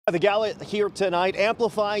The gala here tonight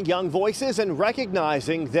amplifying young voices and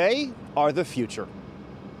recognizing they are the future.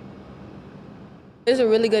 It's a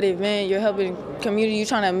really good event. You're helping the community. You're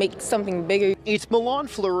trying to make something bigger. It's Milan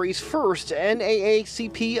Fleury's first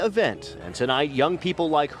NAACP event, and tonight young people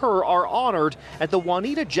like her are honored at the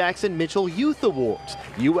Juanita Jackson Mitchell Youth Awards.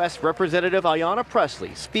 U.S. Representative Ayanna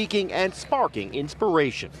Pressley speaking and sparking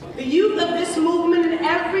inspiration. The youth of this movement and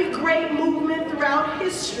every great movement throughout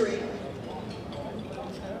history,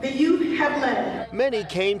 the youth have led. Many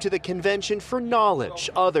came to the convention for knowledge,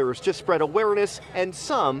 others to spread awareness, and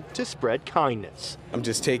some to spread kindness. I'm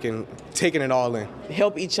just taking it all in.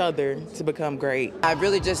 Help each other to become great. I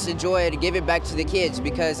really just enjoy it, give it back to the kids,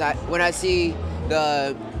 because when I see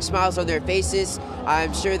the smiles on their faces,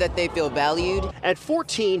 I'm sure that they feel valued. At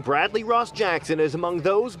 14, Bradley Ross Jackson is among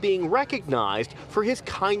those being recognized for his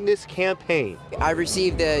kindness campaign. I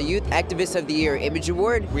received the Youth Activist of the Year Image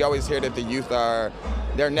Award. We always hear that the youth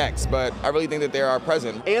they're next, but I really think that they are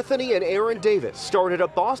present. Anthony and Aaron Davis started a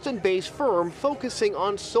Boston-based firm focusing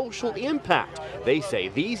on social impact. They say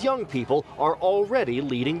these young people are already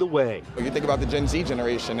leading the way. You think about the Gen Z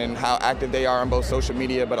generation and how active they are on both social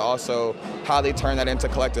media, but also how they turn that into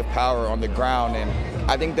collective power on the ground. And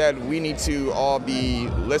I think that we need to all be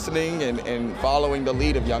listening and following the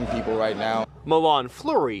lead of young people right now. Milan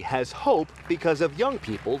Fleury has hope because of young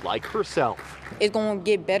people like herself. It's going to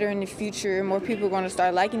get better in the future. More people are going to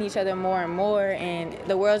start liking each other more and more, and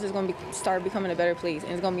the world is going to start becoming a better place,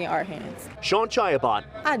 and it's going to be in our hands. Sean Chayabot.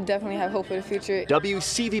 I definitely have hope for the future.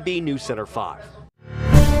 WCVB News Center 5.